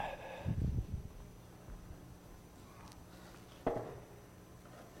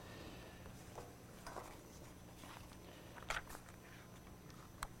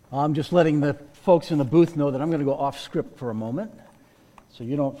I'm just letting the folks in the booth know that I'm going to go off script for a moment, so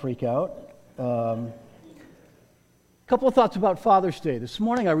you don't freak out. A couple of thoughts about Father's Day. This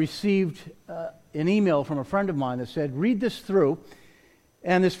morning I received an email from a friend of mine that said, read this through.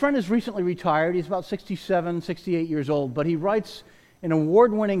 And this friend is recently retired. He's about 67, 68 years old, but he writes an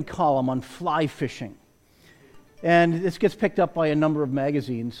award-winning column on fly fishing. And this gets picked up by a number of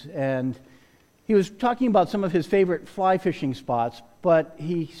magazines. And he was talking about some of his favorite fly fishing spots, but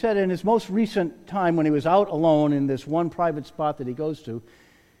he said in his most recent time when he was out alone in this one private spot that he goes to,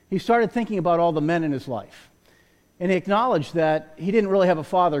 he started thinking about all the men in his life. And he acknowledged that he didn't really have a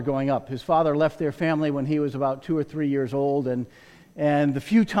father growing up. His father left their family when he was about 2 or 3 years old, and the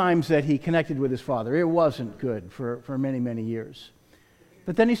few times that he connected with his father, it wasn't good for many, many years.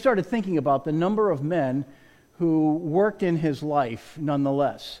 But then he started thinking about the number of men who worked in his life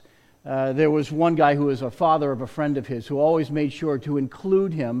nonetheless. There was one guy who was a father of a friend of his who always made sure to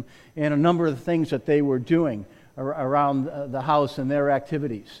include him in a number of the things that they were doing around the house and their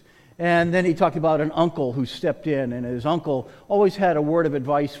activities. And then he talked about an uncle who stepped in, and his uncle always had a word of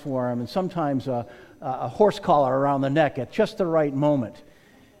advice for him, and sometimes a horse collar around the neck at just the right moment.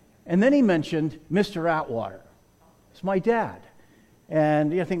 And then he mentioned Mr. Atwater. It's my dad.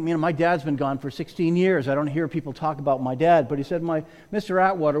 And I think, my dad's been gone for 16 years. I don't hear people talk about my dad. But he said, Mr.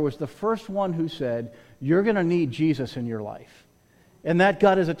 Atwater was the first one who said, you're going to need Jesus in your life. And that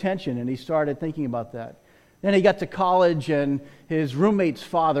got his attention, and he started thinking about that. Then he got to college, and his roommate's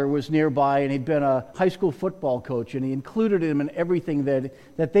father was nearby, and he'd been a high school football coach, and he included him in everything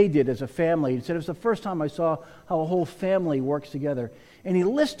that they did as a family. He said, it was the first time I saw how a whole family works together. And he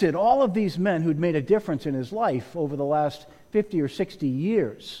listed all of these men who'd made a difference in his life over the last 50 or 60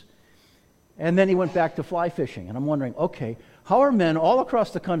 years. And then he went back to fly fishing. And I'm wondering, okay, how are men all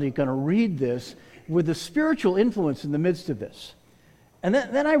across the country going to read this with the spiritual influence in the midst of this? And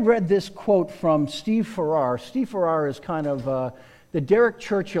then I read this quote from Steve Farrar. Steve Farrar is kind of the Derek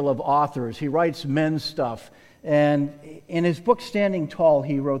Churchill of authors. He writes men's stuff. And in his book, Standing Tall,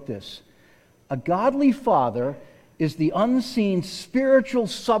 he wrote this: a godly father is the unseen spiritual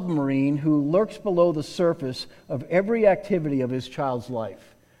submarine who lurks below the surface of every activity of his child's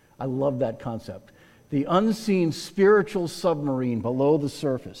life. I love that concept. The unseen spiritual submarine below the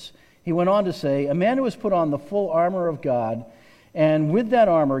surface. He went on to say, a man who has put on the full armor of God and with that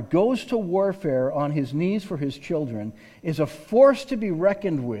armor goes to warfare on his knees for his children is a force to be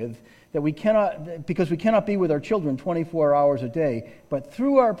reckoned with, because we cannot be with our children 24 hours a day, but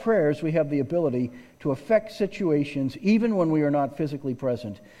through our prayers we have the ability to affect situations even when we are not physically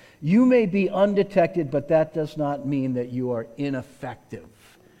present. You may be undetected, but that does not mean that you are ineffective.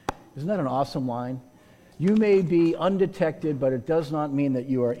 Isn't that an awesome line? You may be undetected, but it does not mean that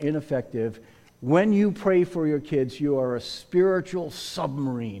you are ineffective. When you pray for your kids, you are a spiritual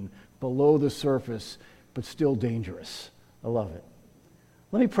submarine below the surface, but still dangerous. I love it.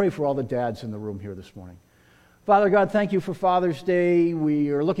 Let me pray for all the dads in the room here this morning. Father God, thank you for Father's Day.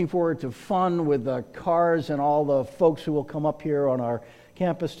 We are looking forward to fun with the cars and all the folks who will come up here on our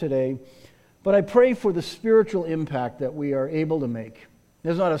campus today. But I pray for the spiritual impact that we are able to make.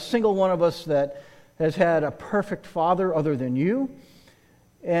 There's not a single one of us that has had a perfect father other than you,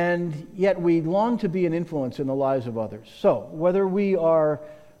 and yet we long to be an influence in the lives of others. So whether we are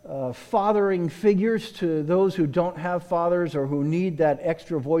fathering figures to those who don't have fathers or who need that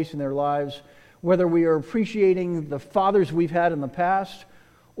extra voice in their lives, whether we are appreciating the fathers we've had in the past,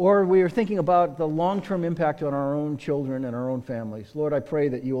 or we are thinking about the long-term impact on our own children and our own families. Lord, I pray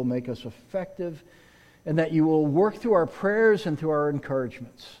that you will make us effective and that you will work through our prayers and through our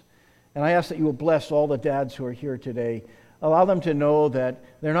encouragements. And I ask that you will bless all the dads who are here today. Allow them to know that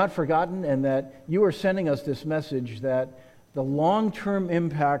they're not forgotten and that you are sending us this message that the long-term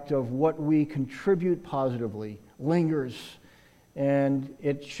impact of what we contribute positively lingers, and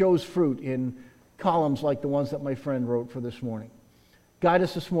it shows fruit in columns like the ones that my friend wrote for this morning. Guide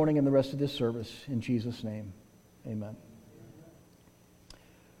us this morning and the rest of this service. In Jesus' name, amen.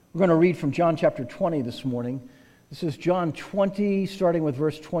 We're going to read from John chapter 20 this morning. This is John 20, starting with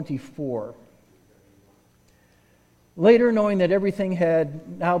verse 24. Later, knowing that everything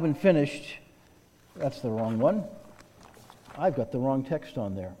had now been finished, that's the wrong one. I've got the wrong text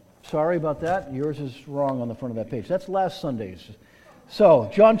on there. Sorry about that. Yours is wrong on the front of that page. That's last Sunday's. So,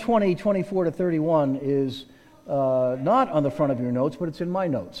 John 20, 24 to 31 is not on the front of your notes, but it's in my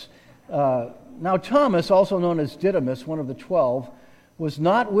notes. Now Thomas, also known as Didymus, one of the 12, was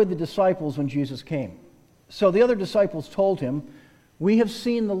not with the disciples when Jesus came. So the other disciples told him, "We have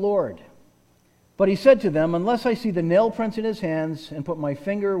seen the Lord." But he said to them, "Unless I see the nail prints in his hands and put my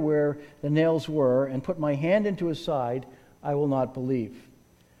finger where the nails were and put my hand into his side, I will not believe."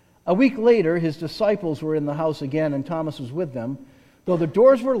 A week later, his disciples were in the house again, and Thomas was with them. Though the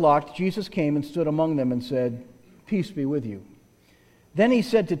doors were locked, Jesus came and stood among them and said, "Peace be with you." Then he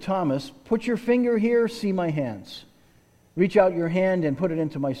said to Thomas, "Put your finger here, see my hands. Reach out your hand and put it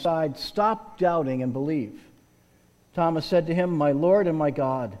into my side. Stop doubting and believe." Thomas said to him, "My Lord and my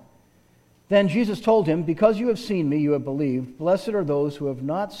God." Then Jesus told him, "Because you have seen me, you have believed. Blessed are those who have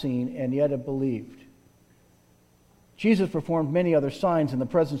not seen and yet have believed." Jesus performed many other signs in the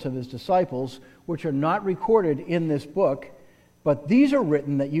presence of his disciples, which are not recorded in this book, but these are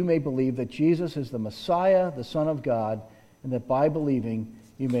written that you may believe that Jesus is the Messiah, the Son of God, and that by believing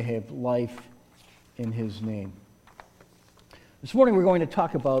you may have life in his name. This morning we're going to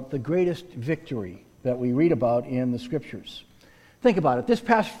talk about the greatest victory that we read about in the Scriptures. Think about it. This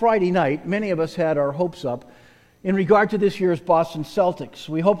past Friday night, many of us had our hopes up in regard to this year's Boston Celtics.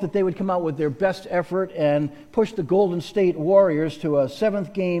 We hoped that they would come out with their best effort and push the Golden State Warriors to a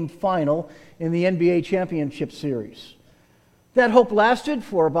 7th-game final in the NBA Championship Series. That hope lasted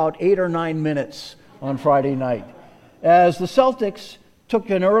for about 8 or 9 minutes on Friday night, as the Celtics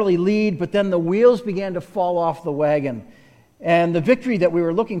took an early lead, but then the wheels began to fall off the wagon. And the victory that we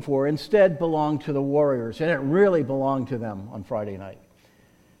were looking for instead belonged to the Warriors, and it really belonged to them on Friday night.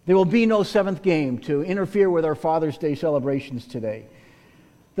 There will be no 7th game to interfere with our Father's Day celebrations today.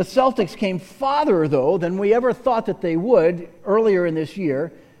 The Celtics came farther, though, than we ever thought that they would earlier in this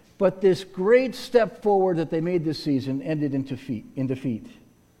year, but this great step forward that they made this season ended in defeat.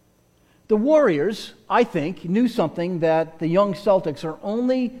 The Warriors, I think, knew something that the young Celtics are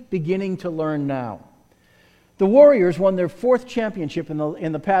only beginning to learn now. The Warriors won their 4th championship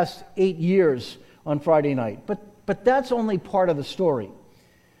in the past 8 years on Friday night, but that's only part of the story.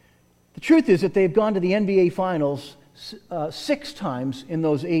 The truth is that they've gone to the NBA Finals 6 times in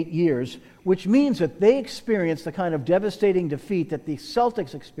those 8 years, which means that they experienced the kind of devastating defeat that the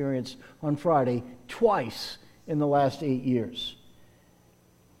Celtics experienced on Friday twice in the last 8 years.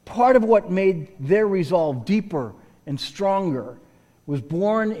 Part of what made their resolve deeper and stronger was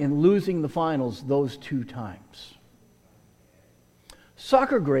born in losing the finals those 2 times.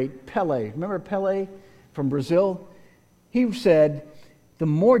 Soccer great Pelé, remember Pelé from Brazil? He said, "The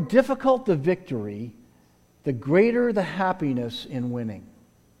more difficult the victory, the greater the happiness in winning."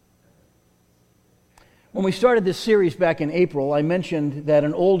 When we started this series back in April, I mentioned that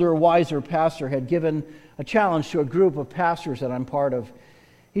an older, wiser pastor had given a challenge to a group of pastors that I'm part of.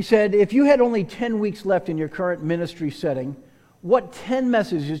 He said, if you had only 10 weeks left in your current ministry setting, what 10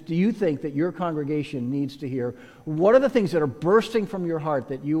 messages do you think that your congregation needs to hear? What are the things that are bursting from your heart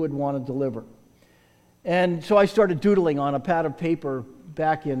that you would want to deliver? And so I started doodling on a pad of paper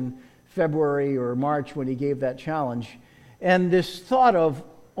back in February or March when he gave that challenge. And this thought of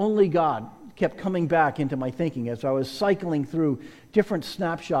only God kept coming back into my thinking as I was cycling through different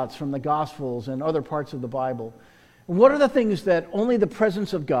snapshots from the Gospels and other parts of the Bible. What are the things that only the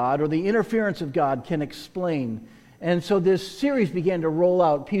presence of God or the interference of God can explain? And so this series began to roll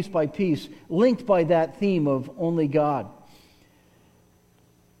out piece by piece, linked by that theme of only God.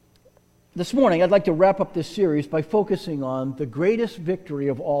 This morning, I'd like to wrap up this series by focusing on the greatest victory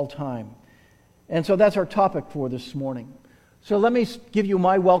of all time. And so that's our topic for this morning. So let me give you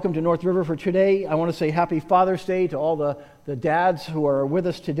my welcome to North River for today. I want to say Happy Father's Day to all the dads who are with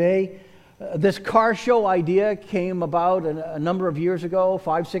us today. This car show idea came about a number of years ago,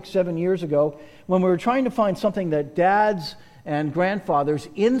 5, 6, 7 years ago, when we were trying to find something that dads and grandfathers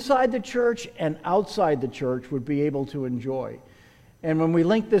inside the church and outside the church would be able to enjoy. And when we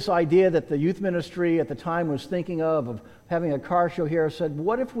linked this idea that the youth ministry at the time was thinking of having a car show here, I said,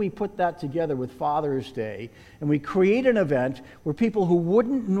 what if we put that together with Father's Day and we create an event where people who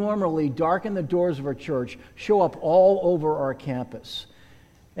wouldn't normally darken the doors of our church show up all over our campus?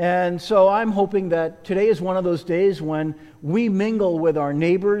 And so I'm hoping that today is one of those days when we mingle with our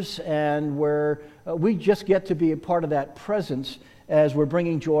neighbors and where we just get to be a part of that presence as we're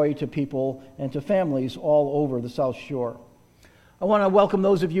bringing joy to people and to families all over the South Shore. I want to welcome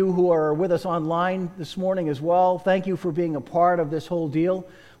those of you who are with us online this morning as well. Thank you for being a part of this whole deal.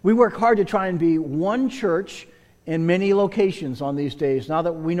 We work hard to try and be one church in many locations on these days, now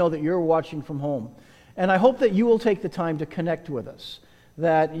that we know that you're watching from home. And I hope that you will take the time to connect with us,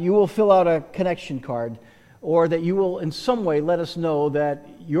 that you will fill out a connection card, or that you will in some way let us know that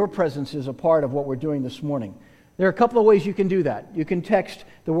your presence is a part of what we're doing this morning. There are a couple of ways you can do that. You can text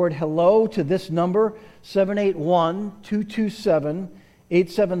the word hello to this number,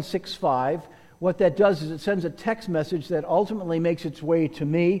 781-227-8765. What that does is it sends a text message that ultimately makes its way to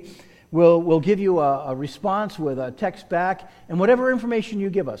me. We'll give you a response with a text back, and whatever information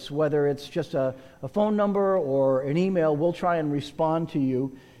you give us, whether it's just a phone number or an email, we'll try and respond to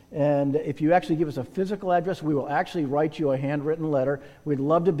you And if you actually give us a physical address, we will actually write you a handwritten letter. We'd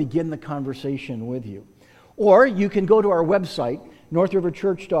love to begin the conversation with you. Or you can go to our website,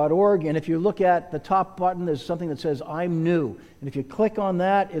 northriverchurch.org, and if you look at the top button, there's something that says, I'm new. And if you click on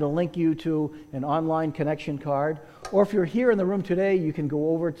that, it'll link you to an online connection card. Or if you're here in the room today, you can go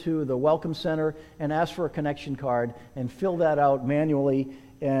over to the Welcome Center and ask for a connection card and fill that out manually,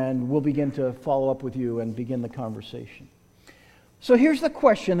 and we'll begin to follow up with you and begin the conversation. So here's the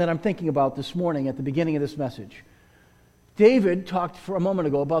question that I'm thinking about this morning at the beginning of this message. David talked for a moment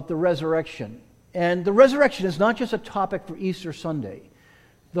ago about the resurrection. And the resurrection is not just a topic for Easter Sunday.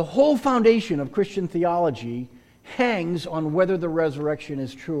 The whole foundation of Christian theology hangs on whether the resurrection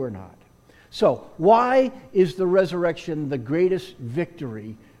is true or not. So, why is the resurrection the greatest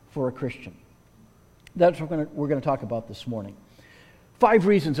victory for a Christian? That's what we're going to talk about this morning. 5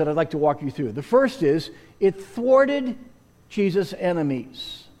 reasons that I'd like to walk you through. The first is, it thwarted Jesus'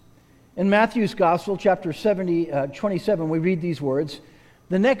 enemies. In Matthew's Gospel, chapter 27, we read these words,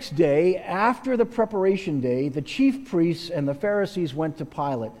 "The next day, after the preparation day, the chief priests and the Pharisees went to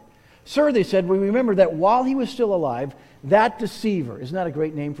Pilate. 'Sir,' they said, 'we remember that while he was still alive, that deceiver,'" isn't that a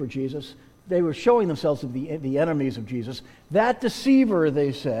great name for Jesus? They were showing themselves to be the enemies of Jesus. "That deceiver,'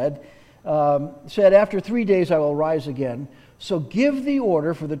 they said, 'after 3 days I will rise again. So give the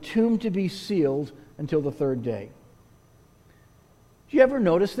order for the tomb to be sealed until the 3rd day.'" Do you ever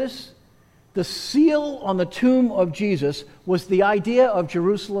notice this? The seal on the tomb of Jesus was the idea of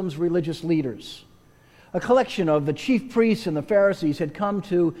Jerusalem's religious leaders. A collection of the chief priests and the Pharisees had come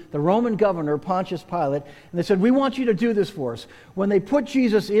to the Roman governor, Pontius Pilate, and they said, "We want you to do this for us." When they put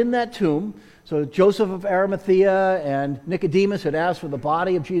Jesus in that tomb, so Joseph of Arimathea and Nicodemus had asked for the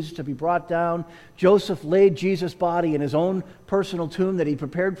body of Jesus to be brought down. Joseph laid Jesus' body in his own personal tomb that he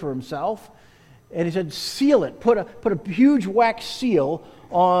prepared for himself. And he said, "Seal it. Put a huge wax seal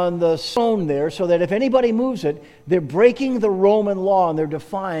on the stone there so that if anybody moves it, they're breaking the Roman law and they're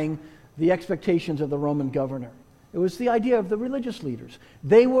defying the expectations of the Roman governor." It was the idea of the religious leaders.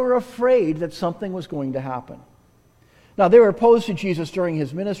 They were afraid that something was going to happen. Now, they were opposed to Jesus during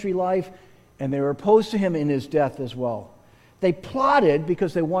his ministry life, and they were opposed to him in his death as well. They plotted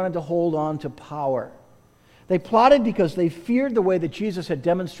because they wanted to hold on to power. They plotted because they feared the way that Jesus had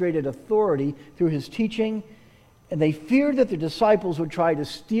demonstrated authority through his teaching, and they feared that the disciples would try to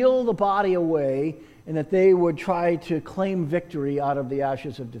steal the body away and that they would try to claim victory out of the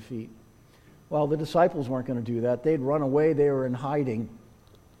ashes of defeat. Well, the disciples weren't going to do that. They'd run away. They were in hiding.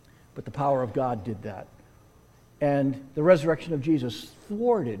 But the power of God did that. And the resurrection of Jesus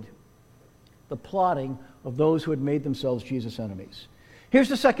thwarted the plotting of those who had made themselves Jesus' enemies. Here's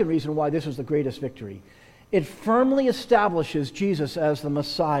the second reason why this was the greatest victory. It firmly establishes Jesus as the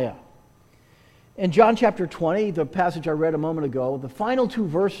Messiah. In John chapter 20, the passage I read a moment ago, the final 2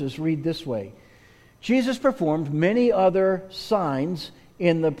 verses read this way. "Jesus performed many other signs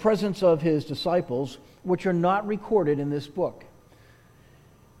in the presence of his disciples, which are not recorded in this book.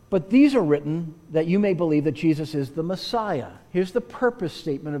 But these are written that you may believe that Jesus is the Messiah." Here's the purpose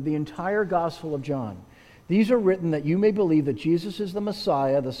statement of the entire Gospel of John. "These are written that you may believe that Jesus is the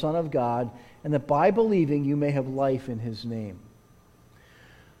Messiah, the Son of God, and that by believing you may have life in his name."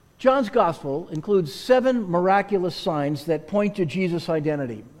 John's Gospel includes 7 miraculous signs that point to Jesus'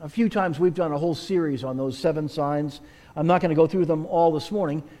 identity. A few times we've done a whole series on those 7 signs. I'm not going to go through them all this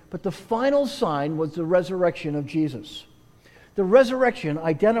morning, but the final sign was the resurrection of Jesus. The resurrection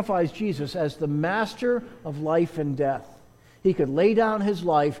identifies Jesus as the master of life and death. He could lay down his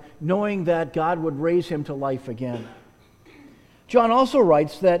life knowing that God would raise him to life again. John also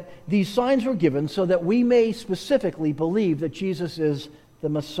writes that these signs were given so that we may specifically believe that Jesus is the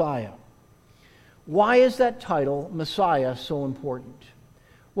Messiah. Why is that title, Messiah, so important?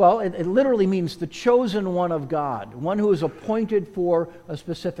 Well, it literally means the chosen one of God, one who is appointed for a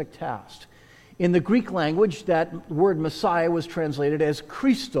specific task. In the Greek language, that word Messiah was translated as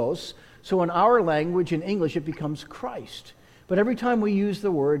Christos, so in our language, in English, it becomes Christ. But every time we use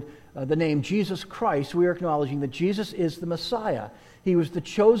the name Jesus Christ, we are acknowledging that Jesus is the Messiah. He was the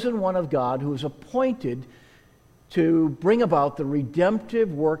chosen one of God who was appointed to bring about the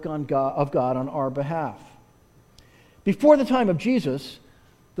redemptive work of God on our behalf. Before the time of Jesus,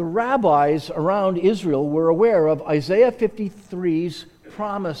 the rabbis around Israel were aware of Isaiah 53's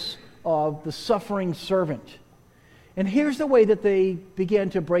promise of the suffering servant. And here's the way that they began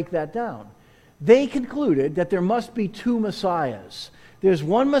to break that down. They concluded that there must be 2 Messiahs. There's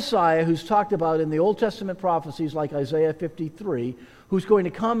one Messiah who's talked about in the Old Testament prophecies like Isaiah 53, who's going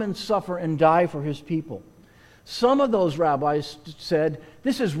to come and suffer and die for his people. Some of those rabbis said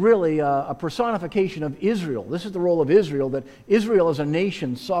this is really a personification of Israel. This is the role of Israel, that Israel as a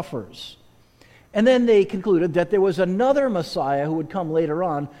nation suffers. And then they concluded that there was another Messiah who would come later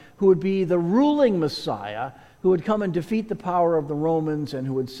on, who would be the ruling Messiah, who would come and defeat the power of the Romans and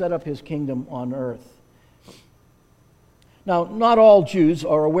who would set up his kingdom on earth. Now, not all Jews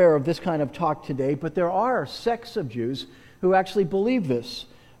are aware of this kind of talk today, but there are sects of Jews who actually believe this.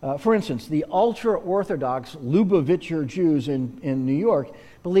 For instance, the ultra-Orthodox Lubavitcher Jews in New York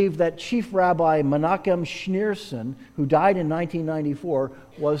believe that Chief Rabbi Menachem Schneerson, who died in 1994,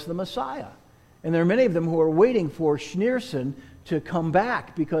 was the Messiah. And there are many of them who are waiting for Schneerson to come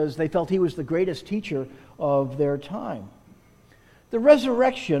back because they felt he was the greatest teacher of their time. The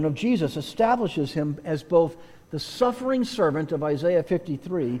resurrection of Jesus establishes him as both the suffering servant of Isaiah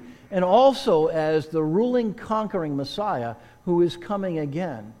 53 and also as the ruling, conquering Messiah who is coming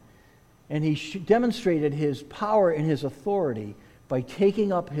again. And he demonstrated his power and his authority by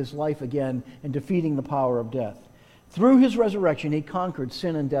taking up his life again and defeating the power of death. Through his resurrection, he conquered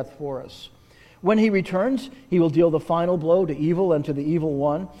sin and death for us. When he returns, he will deal the final blow to evil and to the evil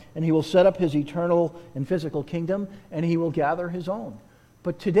one, and he will set up his eternal and physical kingdom, and he will gather his own.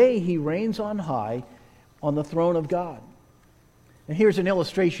 But today he reigns on high on the throne of God. And here's an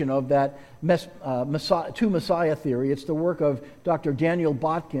illustration of that two Messiah theory. It's the work of Dr. Daniel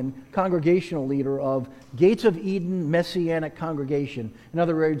Botkin, congregational leader of Gates of Eden Messianic Congregation. In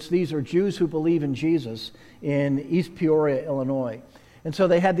other words, these are Jews who believe in Jesus in East Peoria, Illinois. And so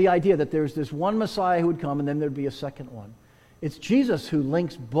they had the idea that there's this one Messiah who would come and then there'd be a second one. It's Jesus who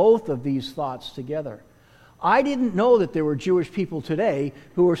links both of these thoughts together. I didn't know that there were Jewish people today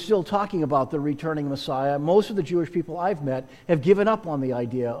who are still talking about the returning Messiah. Most of the Jewish people I've met have given up on the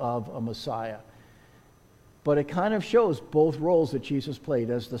idea of a Messiah. But it kind of shows both roles that Jesus played,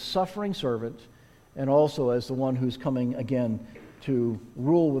 as the suffering servant and also as the one who's coming again to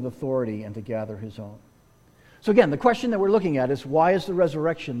rule with authority and to gather his own. So again, the question that we're looking at is, why is the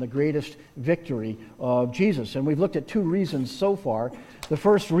resurrection the greatest victory of Jesus? And we've looked at two reasons so far. The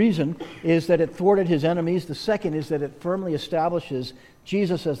first reason is that it thwarted his enemies. The second is that it firmly establishes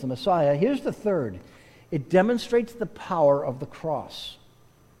Jesus as the Messiah. Here's the third. It demonstrates the power of the cross.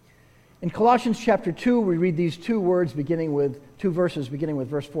 In Colossians chapter 2, we read these two verses beginning with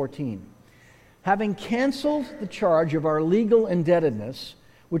verse 14. Having canceled the charge of our legal indebtedness,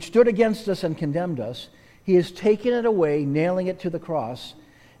 which stood against us and condemned us, he has taken it away, nailing it to the cross,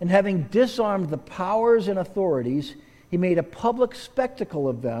 and having disarmed the powers and authorities, he made a public spectacle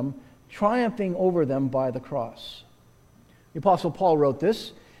of them, triumphing over them by the cross. The Apostle Paul wrote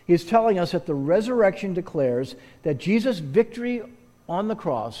this. He is telling us that the resurrection declares that Jesus' victory on the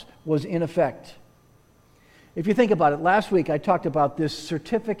cross was in effect. If you think about it, last week I talked about this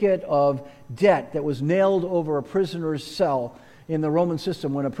certificate of debt that was nailed over a prisoner's cell in the Roman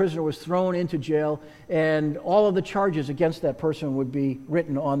system when a prisoner was thrown into jail, and all of the charges against that person would be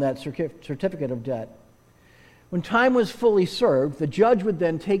written on that certificate of debt. When time was fully served, the judge would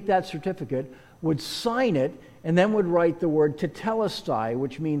then take that certificate, would sign it, and then would write the word tetelestai,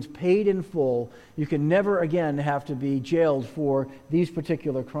 which means paid in full. You can never again have to be jailed for these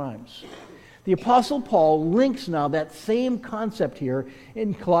particular crimes. The Apostle Paul links now that same concept here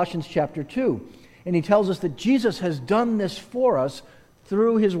in Colossians chapter 2. And he tells us that Jesus has done this for us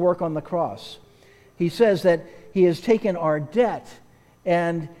through his work on the cross. He says that he has taken our debt,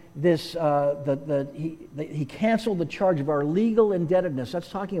 and this he canceled the charge of our legal indebtedness. That's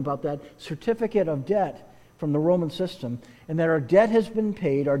talking about that certificate of debt from the Roman system, and that our debt has been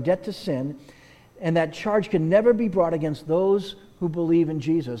paid, our debt to sin, and that charge can never be brought against those who believe in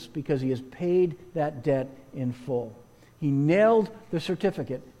Jesus because he has paid that debt in full. He nailed the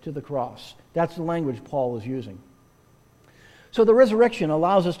certificate to the cross. That's the language Paul is using. So the resurrection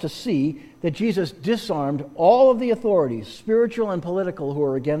allows us to see that Jesus disarmed all of the authorities, spiritual and political, who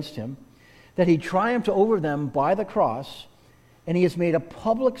are against him, that he triumphed over them by the cross, and he has made a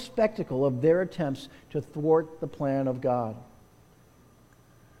public spectacle of their attempts to thwart the plan of God.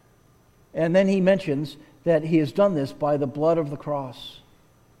 And then he mentions that he has done this by the blood of the cross.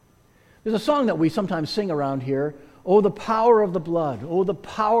 There's a song that we sometimes sing around here, "Oh, the power of the blood. Oh, the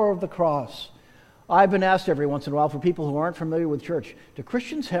power of the cross." I've been asked every once in a while, for people who aren't familiar with church, do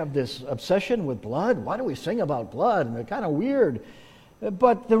Christians have this obsession with blood? Why do we sing about blood? And they're kind of weird.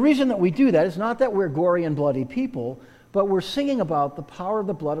 But the reason that we do that is not that we're gory and bloody people, but we're singing about the power of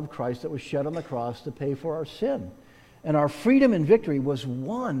the blood of Christ that was shed on the cross to pay for our sin. And our freedom and victory was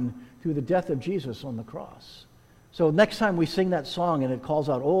won through the death of Jesus on the cross. So next time we sing that song and it calls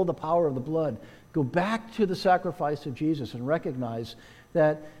out, "Oh, the power of the blood," go back to the sacrifice of Jesus and recognize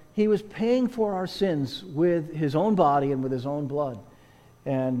that He was paying for our sins with his own body and with his own blood.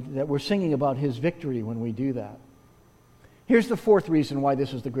 And that we're singing about his victory when we do that. Here's the fourth reason why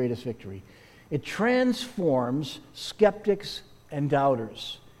this is the greatest victory. It transforms skeptics and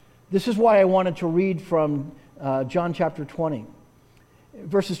doubters. This is why I wanted to read from John chapter 20.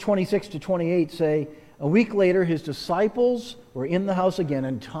 Verses 26 to 28 say, a week later his disciples were in the house again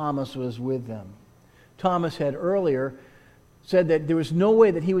and Thomas was with them. Thomas had earlier said that there was no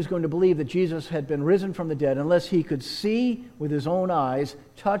way that he was going to believe that Jesus had been risen from the dead unless he could see with his own eyes,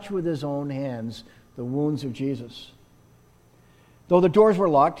 touch with his own hands the wounds of Jesus. Though the doors were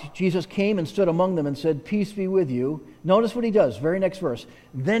locked, Jesus came and stood among them and said, peace be with you. Notice what he does, very next verse.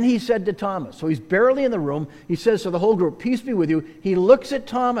 Then he said to Thomas, so he's barely in the room, he says to the whole group, peace be with you. He looks at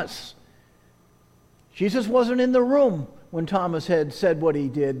Thomas. Jesus wasn't in the room when Thomas had said what he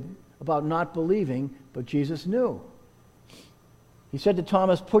did about not believing, but Jesus knew. He said to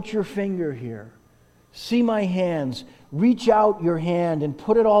Thomas, put your finger here. See my hands. Reach out your hand and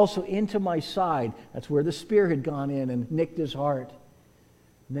put it also into my side. That's where the spear had gone in and nicked his heart.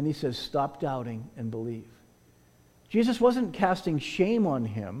 And then he says, stop doubting and believe. Jesus wasn't casting shame on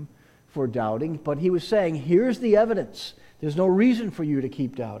him for doubting, but he was saying, here's the evidence. There's no reason for you to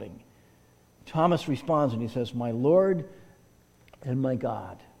keep doubting. Thomas responds and he says, my Lord and my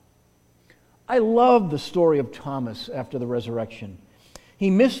God. I love the story of Thomas after the resurrection. He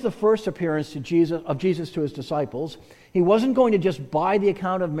missed the first appearance of Jesus to his disciples. He wasn't going to just buy the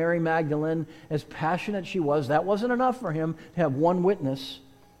account of Mary Magdalene, as passionate she was. That wasn't enough for him to have one witness.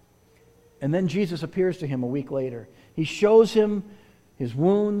 And then Jesus appears to him a week later. He shows him his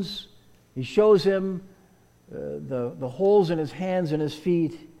wounds. He shows him the holes in his hands and his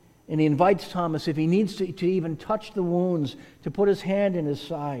feet. And he invites Thomas, if he needs to even touch the wounds, to put his hand in his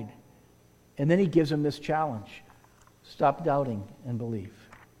side. And then he gives him this challenge. Stop doubting and believe.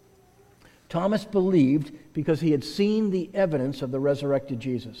 Thomas believed because he had seen the evidence of the resurrected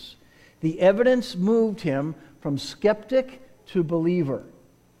Jesus. The evidence moved him from skeptic to believer.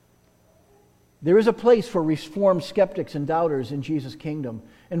 There is a place for reformed skeptics and doubters in Jesus' kingdom.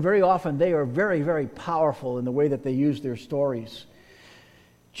 And very often they are very, very powerful in the way that they use their stories.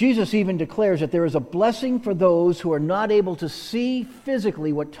 Jesus even declares that there is a blessing for those who are not able to see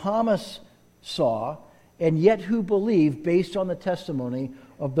physically what Thomas saw, and yet who believe based on the testimony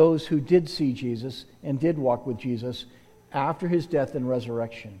of those who did see Jesus and did walk with Jesus after his death and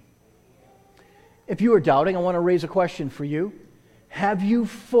resurrection. If you are doubting, I want to raise a question for you. Have you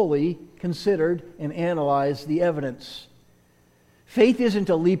fully considered and analyzed the evidence? Faith isn't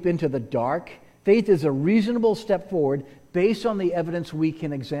a leap into the dark. Faith is a reasonable step forward based on the evidence we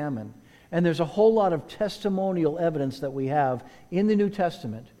can examine. And there's a whole lot of testimonial evidence that we have in the New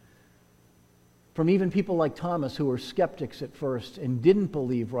Testament from even people like Thomas, who were skeptics at first and didn't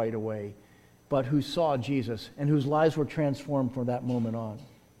believe right away, but who saw Jesus and whose lives were transformed from that moment on.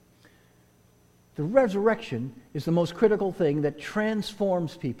 The resurrection is the most critical thing that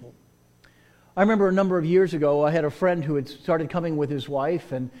transforms people. I remember a number of years ago, I had a friend who had started coming with his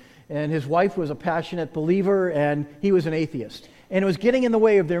wife, and his wife was a passionate believer, and he was an atheist. And it was getting in the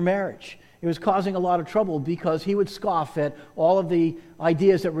way of their marriage. It was causing a lot of trouble because he would scoff at all of the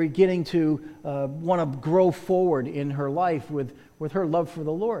ideas that were beginning to want to grow forward in her life with her love for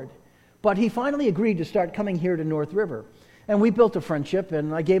the Lord. But he finally agreed to start coming here to North River. And we built a friendship,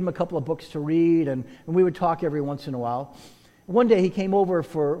 and I gave him a couple of books to read, and we would talk every once in a while. One day he came over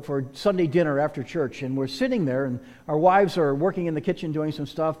for Sunday dinner after church, and we're sitting there, and our wives are working in the kitchen doing some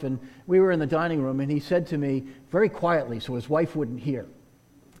stuff, and we were in the dining room, and he said to me very quietly so his wife wouldn't hear,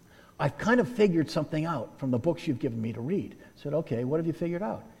 I've kind of figured something out from the books you've given me to read. I said, okay, what have you figured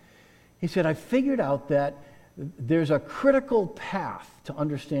out? He said, I figured out that there's a critical path to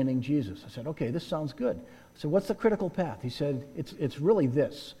understanding Jesus. I said, okay, this sounds good. I said, what's the critical path? He said, it's really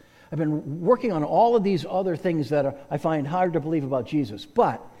this. I've been working on all of these other things that I find hard to believe about Jesus.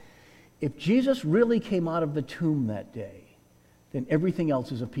 But if Jesus really came out of the tomb that day, then everything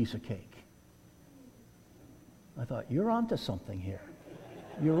else is a piece of cake. I thought, you're onto something here.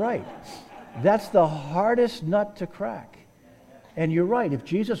 You're right. That's the hardest nut to crack. And you're right. If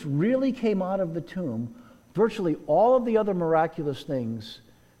Jesus really came out of the tomb, virtually all of the other miraculous things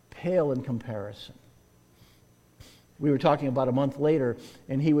pale in comparison. We were talking about a month later,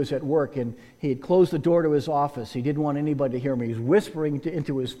 and he was at work, and he had closed the door to his office. He didn't want anybody to hear me. He was whispering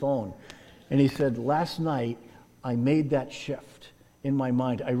into his phone. And he said, last night, I made that shift in my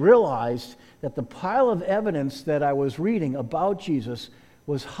mind. I realized that the pile of evidence that I was reading about Jesus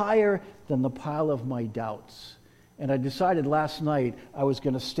was higher than the pile of my doubts. And I decided last night I was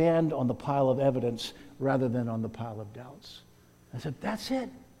going to stand on the pile of evidence rather than on the pile of doubts. I said, that's it.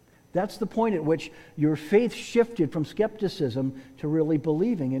 That's the point at which your faith shifted from skepticism to really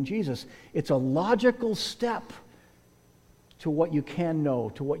believing in Jesus. It's a logical step to what you can know,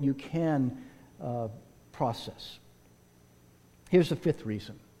 to what you can process. Here's the fifth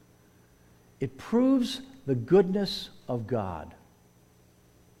reason. It proves the goodness of God.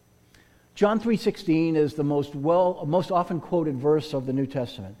 John 3:16 is the most often quoted verse of the New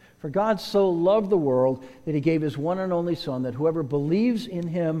Testament. For God so loved the world that he gave his one and only Son, that whoever believes in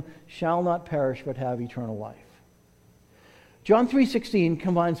him shall not perish but have eternal life. John 3:16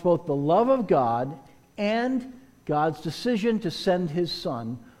 combines both the love of God and God's decision to send his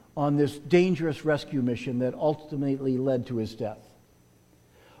Son on this dangerous rescue mission that ultimately led to his death.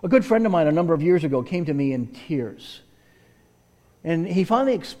 A good friend of mine a number of years ago came to me in tears. And he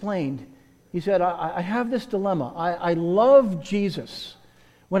finally explained, he said, I have this dilemma. I love Jesus.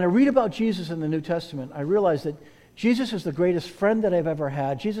 When I read about Jesus in the New Testament, I realize that Jesus is the greatest friend that I've ever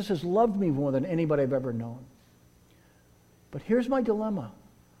had. Jesus has loved me more than anybody I've ever known. But here's my dilemma.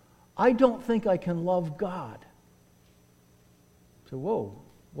 I don't think I can love God. So, whoa,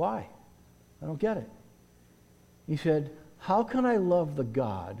 why? I don't get it. He said, how can I love the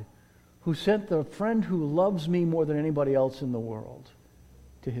God who sent the friend who loves me more than anybody else in the world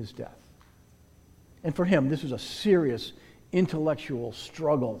to his death? And for him, this was a serious intellectual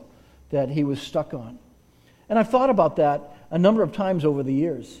struggle that he was stuck on. And I've thought about that a number of times over the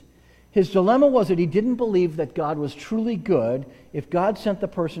years. His dilemma was that he didn't believe that God was truly good if God sent the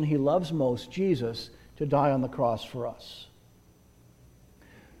person he loves most, Jesus, to die on the cross for us.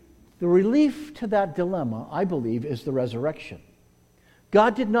 The relief to that dilemma, I believe, is the resurrection.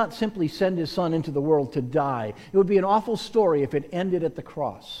 God did not simply send his Son into the world to die. It would be an awful story if it ended at the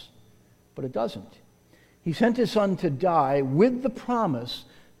cross. But it doesn't. He sent his Son to die with the promise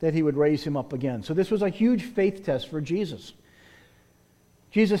that he would raise him up again. So this was a huge faith test for Jesus.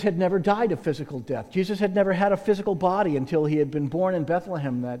 Jesus had never died a physical death. Jesus had never had a physical body until he had been born in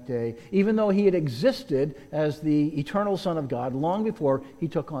Bethlehem that day, even though he had existed as the eternal Son of God long before he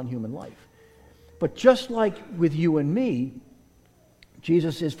took on human life. But just like with you and me,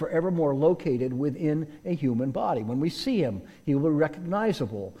 Jesus is forevermore located within a human body. When we see him, he will be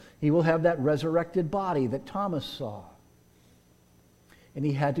recognizable. He will have that resurrected body that Thomas saw. And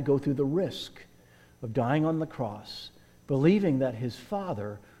he had to go through the risk of dying on the cross, believing that his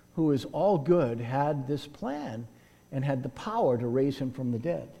Father, who is all good, had this plan and had the power to raise him from the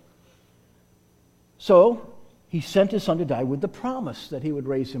dead. So he sent his Son to die with the promise that he would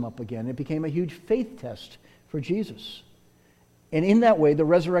raise him up again. It became a huge faith test for Jesus. And in that way, the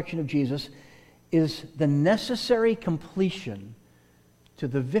resurrection of Jesus is the necessary completion to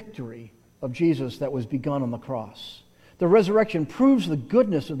the victory of Jesus that was begun on the cross. The resurrection proves the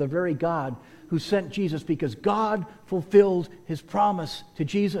goodness of the very God who sent Jesus, because God fulfilled his promise to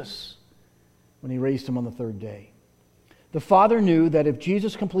Jesus when he raised him on the third day. The Father knew that if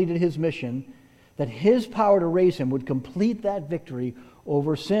Jesus completed his mission, that his power to raise him would complete that victory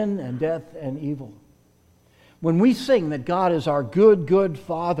over sin and death and evil. When we sing that God is our good, good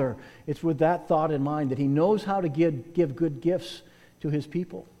Father, it's with that thought in mind, that he knows how to give good gifts to his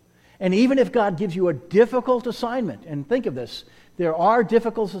people. And even if God gives you a difficult assignment, and think of this, there are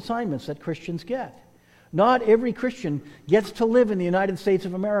difficult assignments that Christians get. Not every Christian gets to live in the United States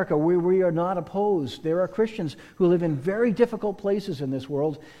of America where we are not opposed. There are Christians who live in very difficult places in this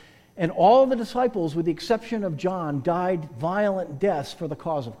world, and all the disciples, with the exception of John, died violent deaths for the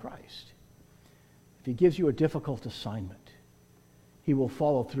cause of Christ. If he gives you a difficult assignment, he will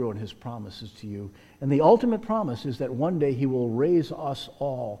follow through on his promises to you. And the ultimate promise is that one day he will raise us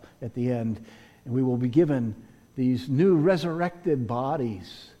all at the end, and we will be given these new resurrected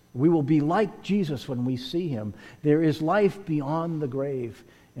bodies. We will be like Jesus when we see him. There is life beyond the grave,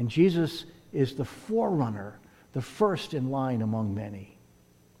 and Jesus is the forerunner, the first in line among many.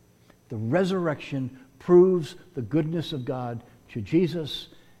 The resurrection proves the goodness of God to Jesus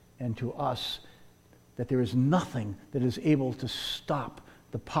and to us, that there is nothing that is able to stop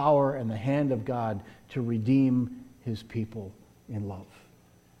the power and the hand of God to redeem his people in love.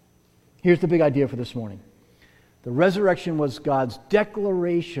 Here's the big idea for this morning. The resurrection was God's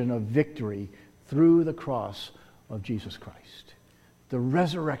declaration of victory through the cross of Jesus Christ. The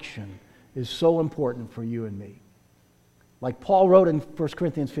resurrection is so important for you and me. Like Paul wrote in 1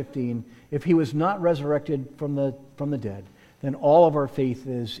 Corinthians 15, if he was not resurrected from the dead, then all of our faith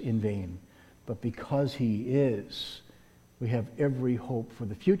is in vain. But because he is, we have every hope for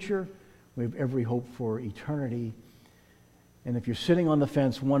the future. We have every hope for eternity. And if you're sitting on the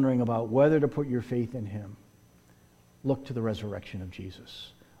fence wondering about whether to put your faith in him, look to the resurrection of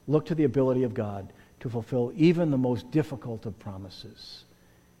Jesus. Look to the ability of God to fulfill even the most difficult of promises.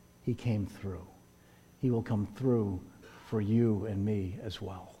 He came through. He will come through for you and me as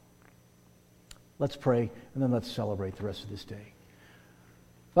well. Let's pray, and then let's celebrate the rest of this day.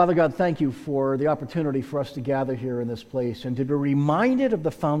 Father God, thank you for the opportunity for us to gather here in this place and to be reminded of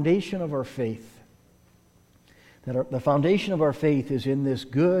the foundation of our faith. That the foundation of our faith is in this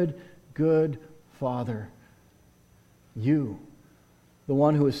good Father. You, the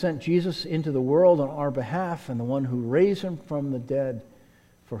one who has sent Jesus into the world on our behalf and the one who raised him from the dead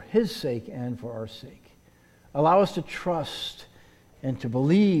for his sake and for our sake. Allow us to trust and to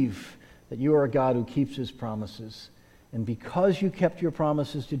believe that you are a God who keeps his promises. And because you kept your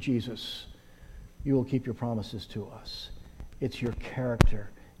promises to Jesus, you will keep your promises to us. It's your character.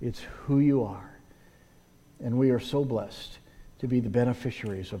 It's who you are. And we are so blessed to be the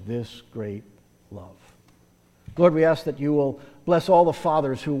beneficiaries of this great love. Lord, we ask that you will bless all the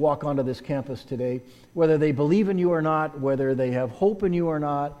fathers who walk onto this campus today, whether they believe in you or not, whether they have hope in you or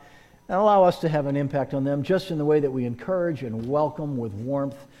not, and allow us to have an impact on them just in the way that we encourage and welcome with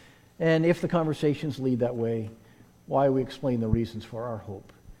warmth. And if the conversations lead that way, why we explain the reasons for our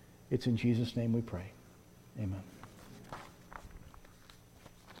hope. It's in Jesus' name we pray. Amen.